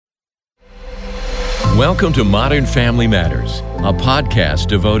Welcome to Modern Family Matters, a podcast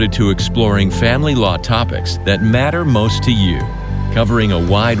devoted to exploring family law topics that matter most to you, covering a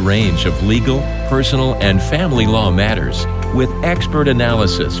wide range of legal, personal, and family law matters with expert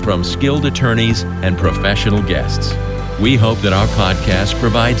analysis from skilled attorneys and professional guests. We hope that our podcast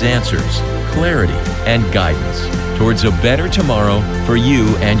provides answers, clarity, and guidance towards a better tomorrow for you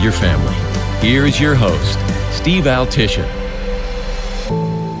and your family. Here's your host, Steve Altishan.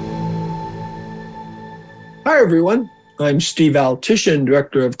 Hi, everyone. I'm Steve Altishan,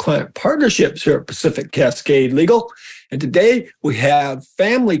 Director of Client Partnerships here at Pacific Cascade Legal. And today we have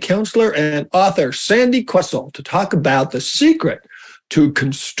family counselor and author Sandy Questel to talk about the secret to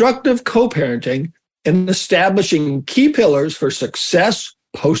constructive co-parenting and establishing key pillars for success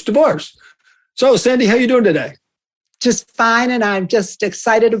post-divorce. So, Sandy, how are you doing today? Just fine, and I'm just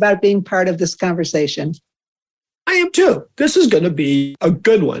excited about being part of this conversation. I am too. This is going to be a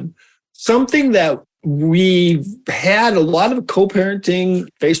good one. Something that we've had a lot of co-parenting,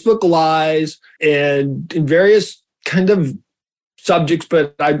 Facebook Lives, and in various kind of subjects,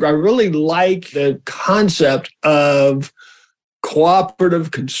 but I really like the concept of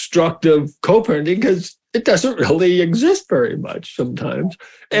cooperative, constructive co-parenting because it doesn't really exist very much sometimes.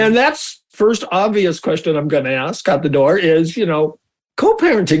 And that's first obvious question I'm going to ask out the door is,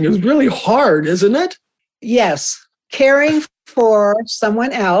 co-parenting is really hard, isn't it? Yes. Caring for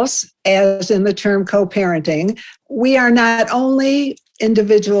someone else, as in the term co-parenting, we are not only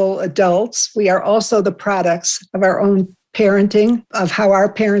individual adults, we are also the products of our own parenting, of how our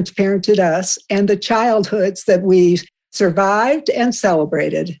parents parented us, and the childhoods that we survived and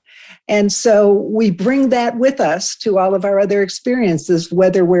celebrated. And so we bring that with us to all of our other experiences,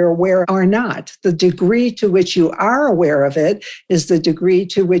 whether we're aware or not. The degree to which you are aware of it is the degree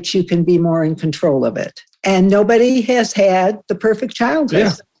to which you can be more in control of it. And nobody has had the perfect childhood.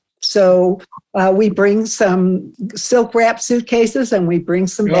 Yeah. So we bring some silk wrap suitcases and we bring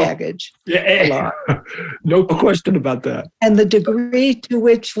some baggage. Yeah, no question about that. And the degree to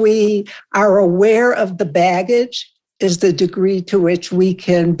which we are aware of the baggage is the degree to which we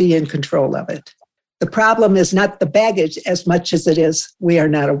can be in control of it. The problem is not the baggage as much as it is we are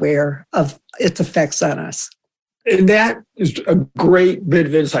not aware of its effects on us. And that is a great bit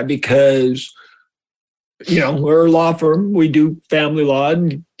of insight because we're a law firm, we do family law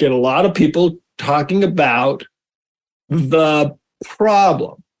and get a lot of people talking about the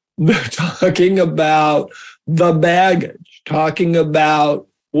problem, talking about the baggage, talking about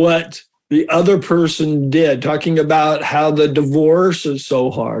what the other person did, talking about how the divorce is so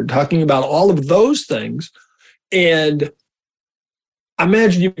hard, talking about all of those things. And I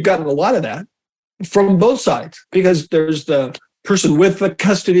imagine you've gotten a lot of that from both sides because there's the person with the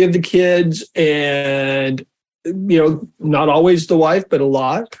custody of the kids and, not always the wife, but a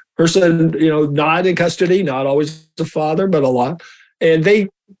lot. Person, not in custody, not always the father, but a lot. And they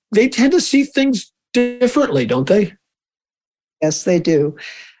tend to see things differently, don't they? Yes, they do.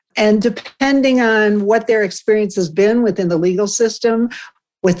 And depending on what their experience has been within the legal system,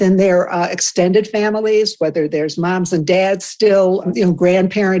 within their extended families, whether there's moms and dads still,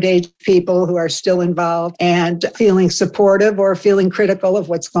 grandparent age people who are still involved and feeling supportive or feeling critical of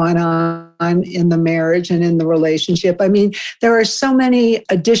what's going on in the marriage and in the relationship. I mean, there are so many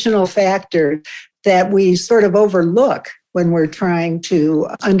additional factors that we sort of overlook when we're trying to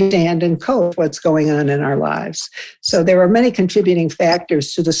understand and cope what's going on in our lives. So there are many contributing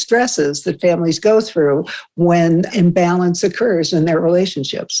factors to the stresses that families go through when imbalance occurs in their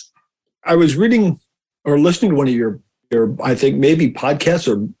relationships. I was reading or listening to one of your I think maybe podcasts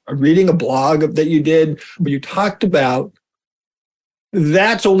or reading a blog that you did, where you talked about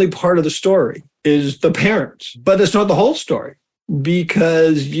that's only part of the story is the parents, but it's not the whole story.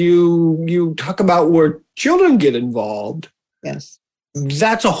 Because you talk about where children get involved. Yes.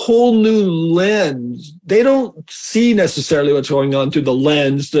 That's a whole new lens. They don't see necessarily what's going on through the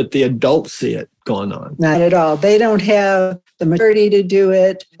lens that the adults see it going on. Not at all. They don't have the maturity to do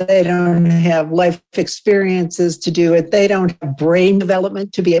it. They don't have life experiences to do it. They don't have brain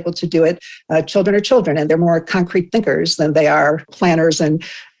development to be able to do it. Children are children, and they're more concrete thinkers than they are planners and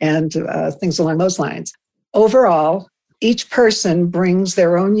things along those lines. Overall, each person brings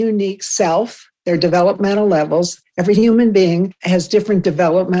their own unique self, their developmental levels. Every human being has different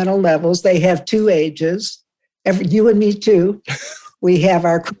developmental levels. They have two ages, you and me too. We have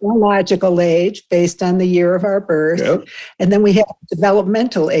our chronological age based on the year of our birth. Yep. And then we have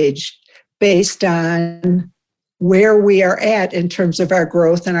developmental age based on where we are at in terms of our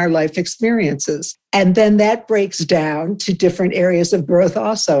growth and our life experiences. And then that breaks down to different areas of growth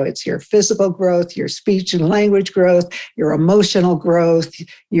also. It's your physical growth, your speech and language growth, your emotional growth,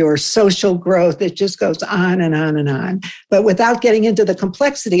 your social growth. It just goes on and on and on. But without getting into the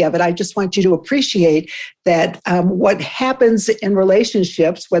complexity of it, I just want you to appreciate that what happens in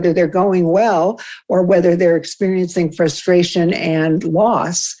relationships, whether they're going well or whether they're experiencing frustration and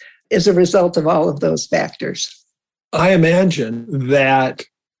loss, is a result of all of those factors. I imagine that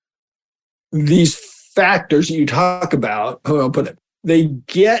these factors that you talk about, but they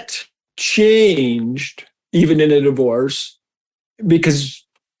get changed even in a divorce because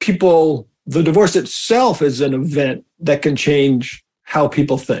the divorce itself is an event that can change how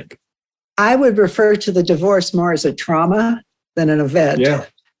people think. I would refer to the divorce more as a trauma than an event.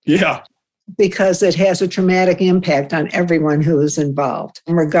 Yeah. Because it has a traumatic impact on everyone who is involved.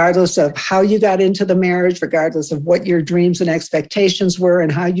 And regardless of how you got into the marriage, regardless of what your dreams and expectations were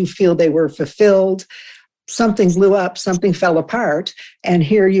and how you feel they were fulfilled, something blew up, something fell apart, and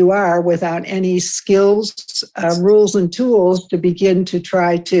here you are without any skills, rules, and tools to begin to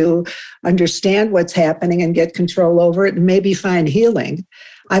try to understand what's happening and get control over it and maybe find healing.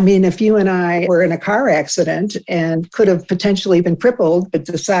 I mean, if you and I were in a car accident and could have potentially been crippled, but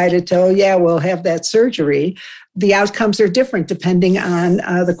decided to, we'll have that surgery, the outcomes are different depending on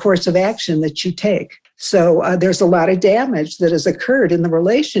the course of action that you take. So there's a lot of damage that has occurred in the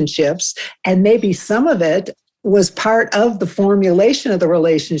relationships, and maybe some of it was part of the formulation of the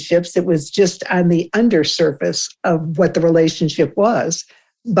relationships. It was just on the undersurface of what the relationship was.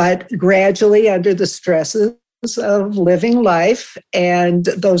 But gradually, under the stresses of living life and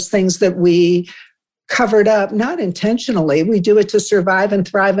those things that we covered up, not intentionally, we do it to survive and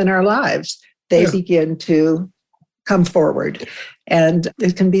thrive in our lives. They begin to come forward. And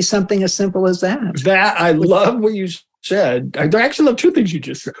it can be something as simple as that. I love what you said. I actually love two things you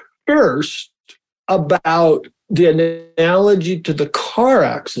just said. First, about the analogy to the car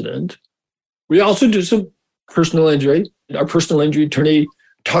accident. We also do some personal injury. Our personal injury attorney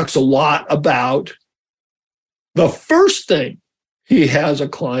talks a lot about the first thing he has a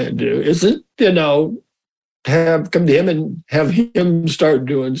client do isn't, have come to him and have him start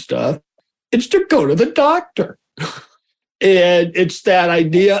doing stuff. It's to go to the doctor. And it's that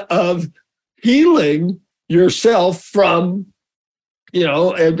idea of healing yourself from,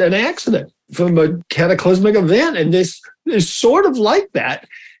 an accident, from a cataclysmic event. And this is sort of like that.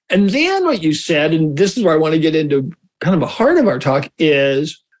 And then what you said, and this is where I want to get into kind of the heart of our talk,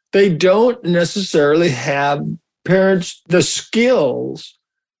 is they don't necessarily have parents the skills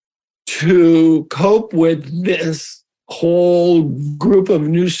to cope with this whole group of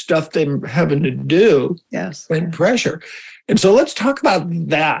new stuff they're having to do. Yes. And pressure. And so let's talk about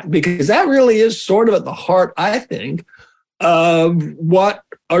that, because that really is sort of at the heart, I think, of what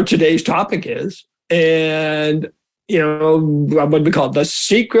our today's topic is. And, what we call it, the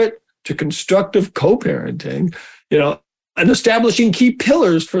secret to constructive co-parenting, and establishing key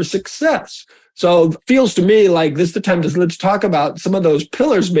pillars for success. So it feels to me like this is the time to let's talk about some of those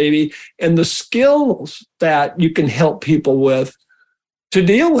pillars maybe and the skills that you can help people with to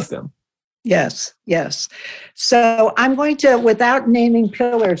deal with them. Yes. So I'm going to, without naming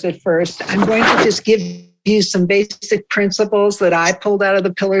pillars at first, I'm going to just give you some basic principles that I pulled out of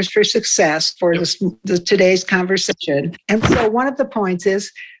the Pillars for Success for today's conversation. And so one of the points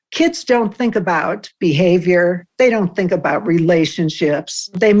is, kids don't think about behavior. They don't think about relationships.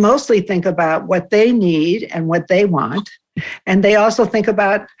 They mostly think about what they need and what they want. And they also think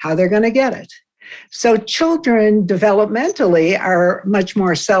about how they're going to get it. So children developmentally are much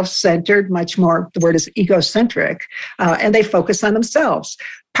more self-centered, much more, the word is egocentric, and they focus on themselves.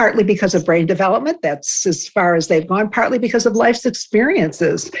 Partly because of brain development, that's as far as they've gone, partly because of life's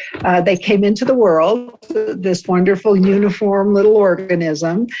experiences. They came into the world, this wonderful uniform little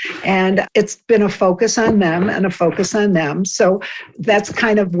organism, and it's been a focus on them and a focus on them. So that's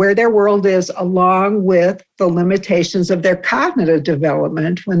kind of where their world is, along with the limitations of their cognitive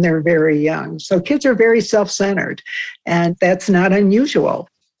development when they're very young. So kids are very self-centered, and that's not unusual.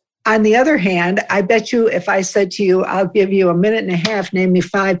 On the other hand, I bet you if I said to you, I'll give you a minute and a half, name me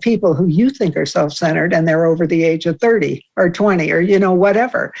 5 people who you think are self-centered and they're over the age of 30 or 20 or,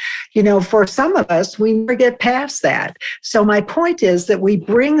 whatever. For some of us, we never get past that. So my point is that we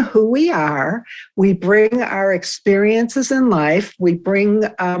bring who we are, we bring our experiences in life, we bring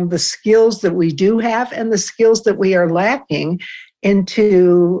the skills that we do have and the skills that we are lacking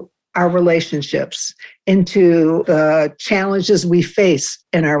into our relationships, into the challenges we face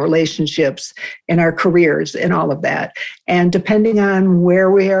in our relationships, in our careers, and all of that. And depending on where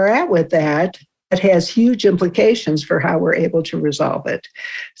we are at with that, has huge implications for how we're able to resolve it.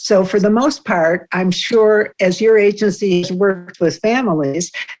 So for the most part, I'm sure as your agency has worked with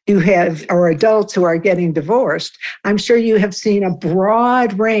families or adults who are getting divorced, I'm sure you have seen a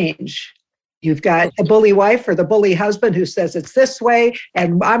broad range. You've got the bully wife or the bully husband who says it's this way,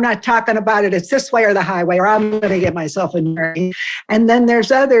 and I'm not talking about it, it's this way or the highway, or I'm going to get myself a married. And then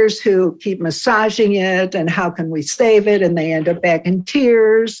there's others who keep massaging it, and how can we save it? And they end up back in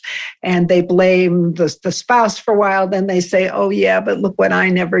tears, and they blame the spouse for a while. Then they say, oh yeah, but look what I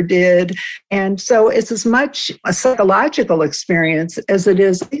never did. And so it's as much a psychological experience as it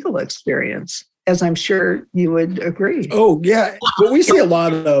is a legal experience, as I'm sure you would agree. Oh yeah. What we see a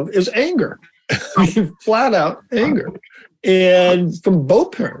lot of is anger. Flat out anger, and from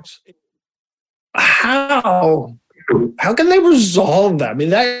both parents. How can they resolve that? I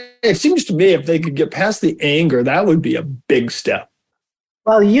mean, it seems to me if they could get past the anger, that would be a big step.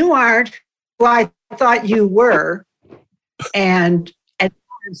 Well, you aren't who I thought you were, and I'm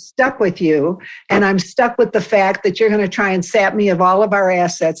stuck with you, and I'm stuck with the fact that you're going to try and sap me of all of our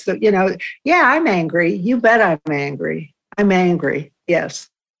assets. That yeah, I'm angry. You bet I'm angry. I'm angry. Yes.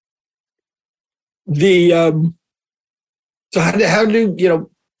 So how do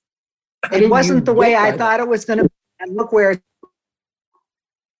it wasn't the way I thought it was going to be, and look where.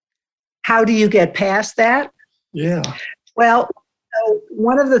 How do you get past that? Yeah. Well,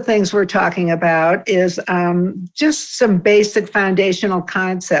 one of the things we're talking about is just some basic foundational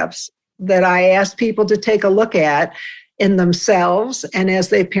concepts that I ask people to take a look at in themselves and as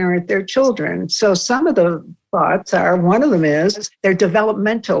they parent their children. So some of the thoughts are, one of them is their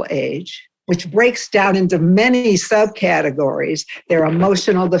developmental age, which breaks down into many subcategories: their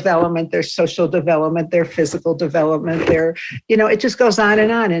emotional development, their social development, their physical development, it just goes on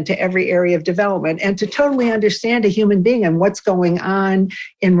into every area of development. And to totally understand a human being and what's going on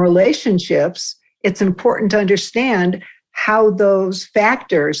in relationships, it's important to understand how those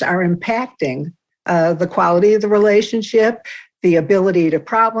factors are impacting the quality of the relationship, the ability to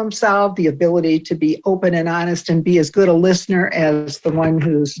problem solve, the ability to be open and honest and be as good a listener as the one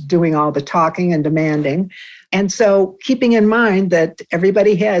who's doing all the talking and demanding. And so keeping in mind that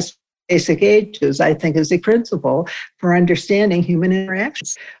everybody has basic ages, I think, is a principle for understanding human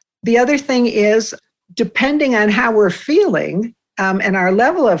interactions. The other thing is, depending on how we're feeling and our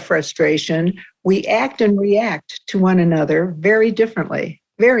level of frustration, we act and react to one another very differently.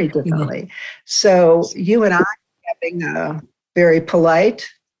 Mm-hmm. So you and I having a very polite,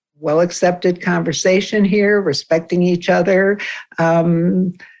 well-accepted conversation here, respecting each other.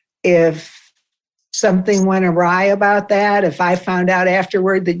 If something went awry about that, if I found out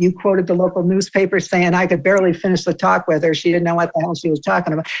afterward that you quoted the local newspaper saying I could barely finish the talk with her, she didn't know what the hell she was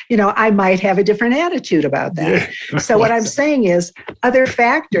talking about, I might have a different attitude about that. Yeah. So what I'm saying is other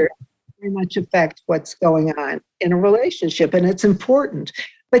factors very much affect what's going on in a relationship, and it's important.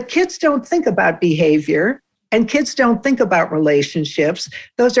 But kids don't think about behavior. And kids don't think about relationships.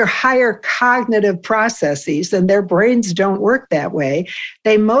 Those are higher cognitive processes, and their brains don't work that way.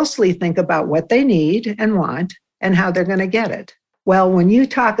 They mostly think about what they need and want and how they're going to get it. Well, when you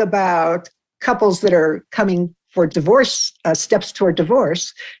talk about couples that are coming for divorce, steps toward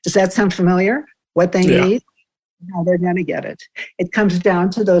divorce, does that sound familiar? What they need, how they're going to get it. It comes down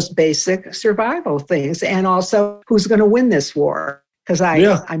to those basic survival things, and also who's going to win this war. Because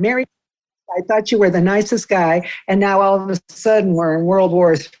I married. I thought you were the nicest guy, and now all of a sudden we're in World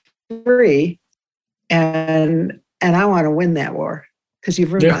War III, and I want to win that war because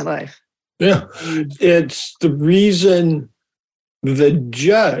you've ruined my life. Yeah, it's the reason the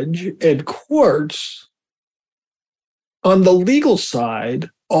judge and courts on the legal side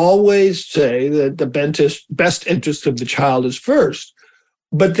always say that the best interest of the child is first,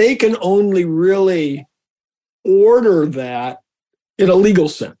 but they can only really order that in a legal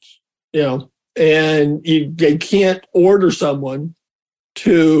sense. And they can't order someone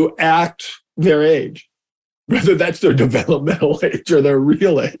to act their age, whether that's their developmental age or their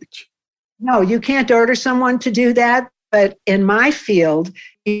real age. No, you can't order someone to do that. But in my field,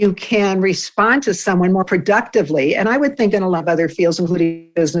 you can respond to someone more productively. And I would think in a lot of other fields,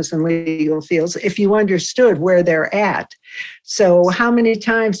 including business and legal fields, if you understood where they're at. So how many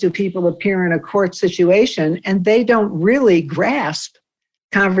times do people appear in a court situation and they don't really grasp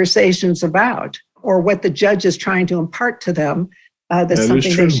conversations about, or what the judge is trying to impart to them, that's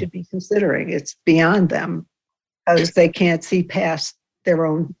something they should be considering. It's beyond them because they can't see past their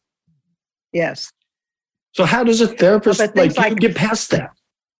own. Yes. So how does a therapist get past that?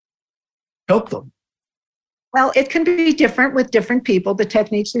 Help them. Well, it can be different with different people. The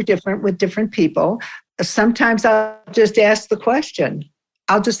techniques are different with different people. Sometimes I'll just ask the question,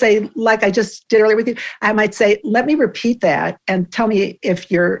 I'll just say, like I just did earlier with you, I might say, let me repeat that and tell me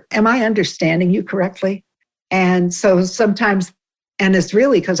am I understanding you correctly? And so sometimes, and it's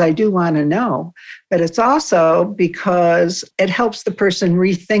really because I do want to know, but it's also because it helps the person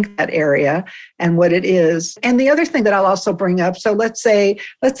rethink that area and what it is. And the other thing that I'll also bring up, so let's say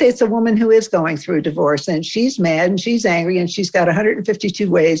it's a woman who is going through a divorce and she's mad and she's angry and she's got 152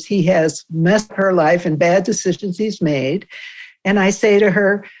 ways he has messed her life and bad decisions he's made. And I say to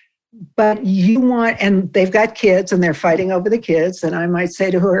her, but you want, and they've got kids and they're fighting over the kids. And I might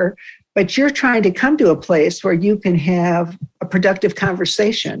say to her, but you're trying to come to a place where you can have a productive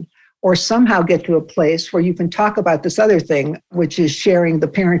conversation or somehow get to a place where you can talk about this other thing, which is sharing the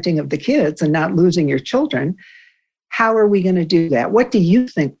parenting of the kids and not losing your children. How are we going to do that? What do you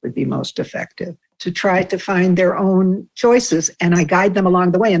think would be most effective to try to find their own choices? And I guide them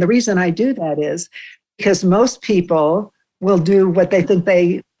along the way. And the reason I do that is because most people will do what they think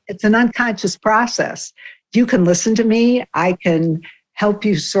it's an unconscious process. You can listen to me. I can help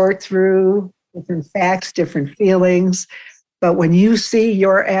you sort through different facts, different feelings. But when you see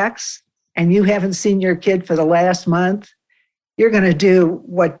your ex and you haven't seen your kid for the last month, you're going to do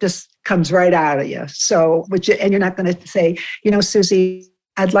what just comes right out of you. And you're not going to say, Susie,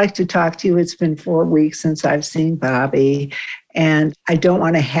 I'd like to talk to you. It's been 4 weeks since I've seen Bobby, and I don't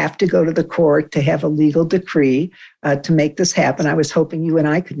want to have to go to the court to have a legal decree to make this happen. I was hoping you and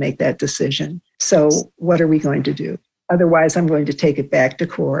I could make that decision. So what are we going to do? Otherwise, I'm going to take it back to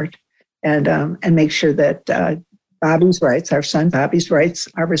court and make sure that Bobby's rights, our son Bobby's rights,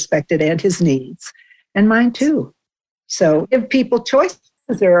 are respected and his needs, and mine too. So give people choices.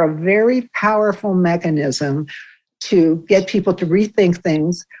 They're a very powerful mechanism to get people to rethink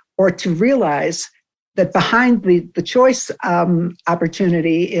things or to realize that behind the choice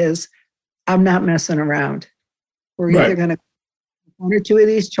opportunity is, I'm not messing around. We're either going to one or two of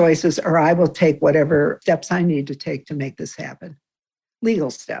these choices, or I will take whatever steps I need to take to make this happen.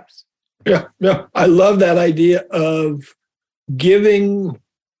 Legal steps. Yeah. I love that idea of giving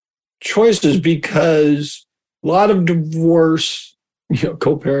choices, because a lot of divorce,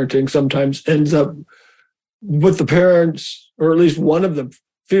 co-parenting sometimes ends up with the parents, or at least one of them,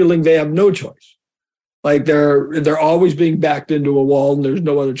 feeling they have no choice. Like they're always being backed into a wall and there's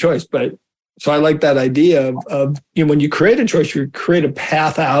no other choice. But so I like that idea of when you create a choice, you create a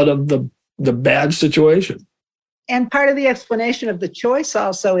path out of the bad situation. And part of the explanation of the choice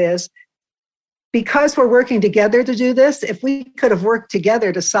also is, because we're working together to do this, if we could have worked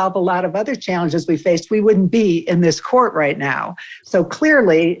together to solve a lot of other challenges we faced, we wouldn't be in this court right now. So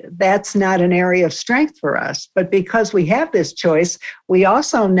clearly, that's not an area of strength for us. But because we have this choice, we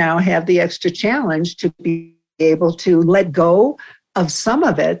also now have the extra challenge to be able to let go of some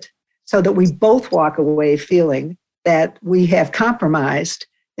of it so that we both walk away feeling that we have compromised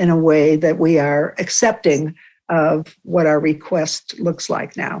in a way that we are accepting of what our request looks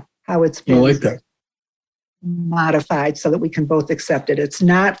like now. How it's been modified so that we can both accept it. It's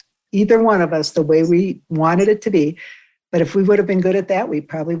not either one of us the way we wanted it to be, but if we would have been good at that, we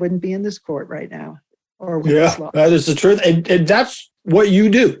probably wouldn't be in this court right now. That is the truth. And that's what you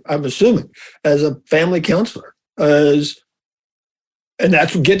do, I'm assuming, as a family counselor. And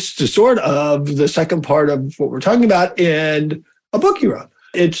that's what gets to sort of the second part of what we're talking about in a book you wrote.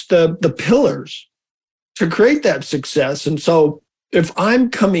 It's the pillars to create that success. And so if I'm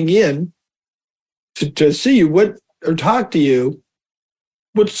coming in to see you or talk to you,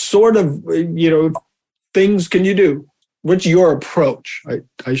 what sort of things can you do? What's your approach?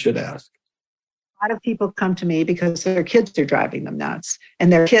 I should ask. A lot of people come to me because their kids are driving them nuts,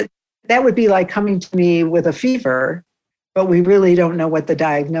 and their kids. That would be like coming to me with a fever, but we really don't know what the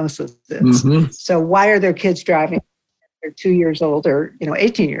diagnosis is. Mm-hmm. So why are their kids driving? They're 2 years old or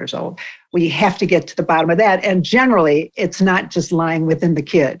 18 years old. We have to get to the bottom of that. And generally, it's not just lying within the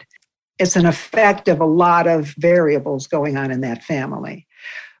kid. It's an effect of a lot of variables going on in that family.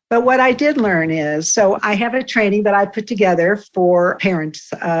 But what I did learn is, so I have a training that I put together for parents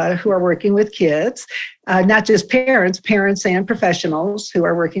who are working with kids, not just parents and professionals who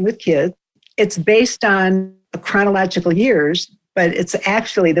are working with kids. It's based on chronological years, but it's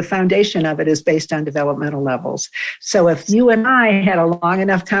actually the foundation of it is based on developmental levels. So if you and I had a long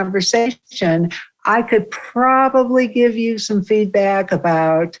enough conversation, I could probably give you some feedback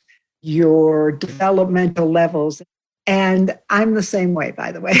about your developmental levels. And I'm the same way,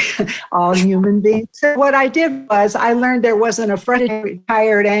 by the way, all human beings. So what I did was I learned there wasn't a frustrated,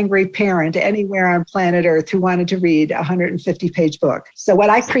 tired, angry parent anywhere on planet Earth who wanted to read a 150-page book. So what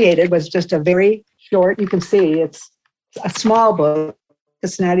I created was just a very short, you can see it's a small book,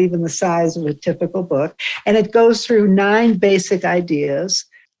 It's not even the size of a typical book. And it goes through 9 basic ideas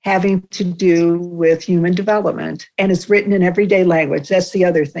having to do with human development. And it's written in everyday language. That's the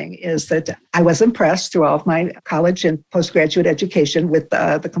other thing, is that I was impressed through all of my college and postgraduate education with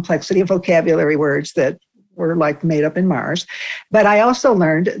the complexity of vocabulary words that were like made up in Mars. But I also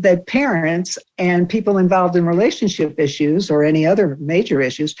learned that parents and people involved in relationship issues or any other major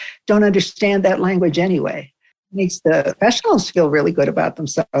issues don't understand that language anyway. It makes the professionals feel really good about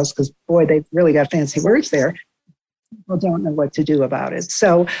themselves because, boy, they've really got fancy words there. People don't know what to do about it.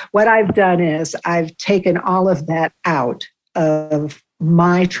 So what I've done is I've taken all of that out of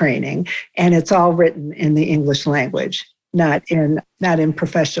my training, and it's all written in the English language, not in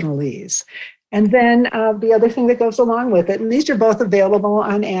professionalese. And then the other thing that goes along with it, and these are both available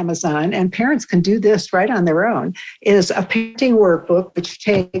on Amazon, and parents can do this right on their own, is a parenting workbook, which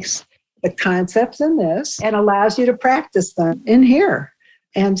takes the concepts in this and allows you to practice them in here.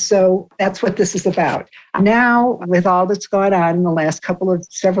 And so that's what this is about. Now, with all that's gone on in the last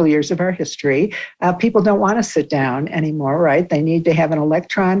several years of our history, people don't want to sit down anymore, right? They need to have an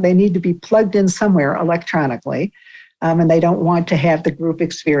electron. They need to be plugged in somewhere electronically. And they don't want to have the group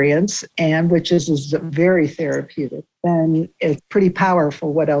experience, and which is very therapeutic. Then it's pretty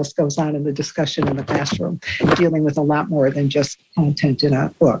powerful what else goes on in the discussion in the classroom, dealing with a lot more than just content in a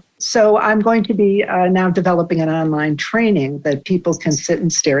book. So I'm going to be now developing an online training that people can sit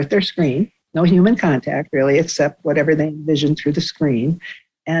and stare at their screen. No human contact, really, except whatever they envision through the screen.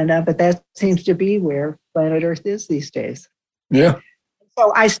 And but that seems to be where planet Earth is these days. Yeah.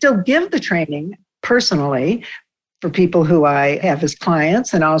 So I still give the training personally, for people who I have as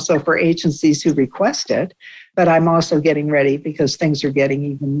clients and also for agencies who request it. But I'm also getting ready because things are getting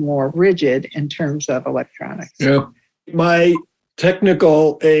even more rigid in terms of electronics. Yeah. My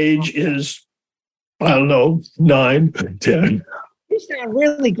technical age is, 9, 10. You sound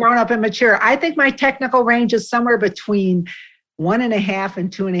really grown up and mature. I think my technical range is somewhere between 1.5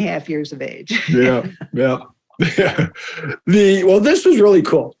 and 2.5 years of age. Yeah. Well, this was really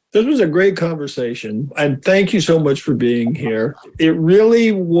cool. This was a great conversation, and thank you so much for being here. It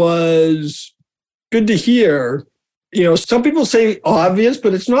really was good to hear. Some people say obvious,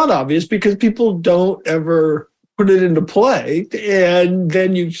 but it's not obvious because people don't ever put it into play. And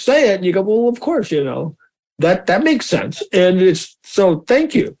then you say it and you go, well, of course, that makes sense. And so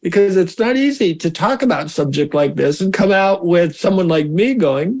thank you, because it's not easy to talk about a subject like this and come out with someone like me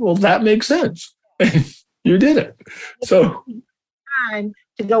going, well, that makes sense. You did it. So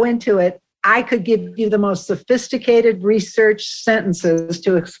to go into it, I could give you the most sophisticated research sentences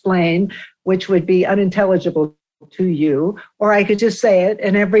to explain, which would be unintelligible to you, or I could just say it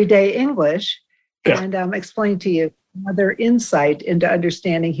in everyday English and explain to you another insight into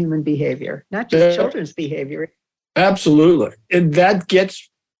understanding human behavior, not just children's behavior. Absolutely. And that gets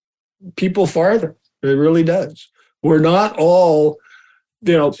people farther. It really does. We're not all,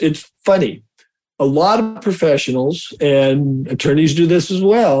 it's funny. A lot of professionals, and attorneys do this as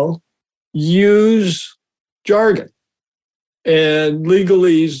well, use jargon and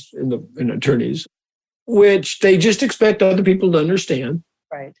legalese in attorneys, which they just expect other people to understand.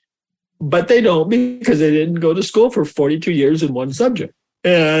 Right. But they don't, because they didn't go to school for 42 years in one subject.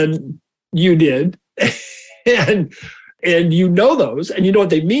 And you did. and you know those, and you know what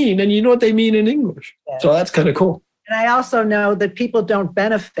they mean, and you know what they mean in English. Yeah. So that's kind of cool. And I also know that people don't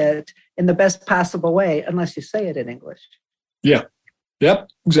benefit in the best possible way unless you say it in English. Yeah. Yep,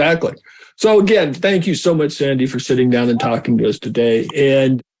 exactly. So again, thank you so much, Sandy, for sitting down and talking to us today.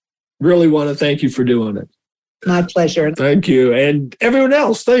 And really want to thank you for doing it. My pleasure. Thank you. And everyone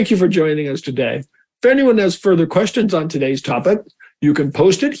else, thank you for joining us today. If anyone has further questions on today's topic, you can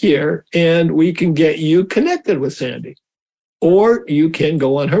post it here and we can get you connected with Sandy. Or you can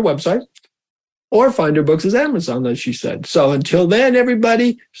go on her website or find her books at Amazon, as she said. So until then,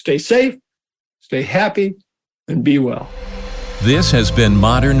 everybody, stay safe, stay happy, and be well. This has been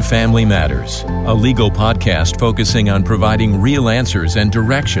Modern Family Matters, a legal podcast focusing on providing real answers and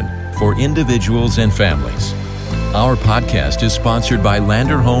direction for individuals and families. Our podcast is sponsored by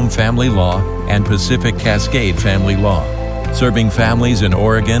Lander Home Family Law and Pacific Cascade Family Law, serving families in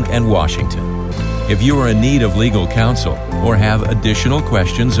Oregon and Washington. If you are in need of legal counsel or have additional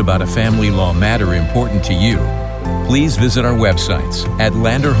questions about a family law matter important to you, please visit our websites at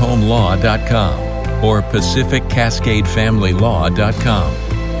landerhomelaw.com or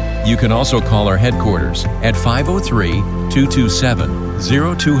pacificcascadefamilylaw.com. You can also call our headquarters at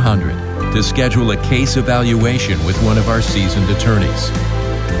 503-227-0200 to schedule a case evaluation with one of our seasoned attorneys.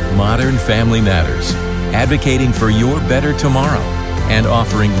 Modern Family Matters, advocating for your better tomorrow and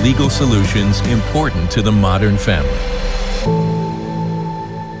offering legal solutions important to the modern family.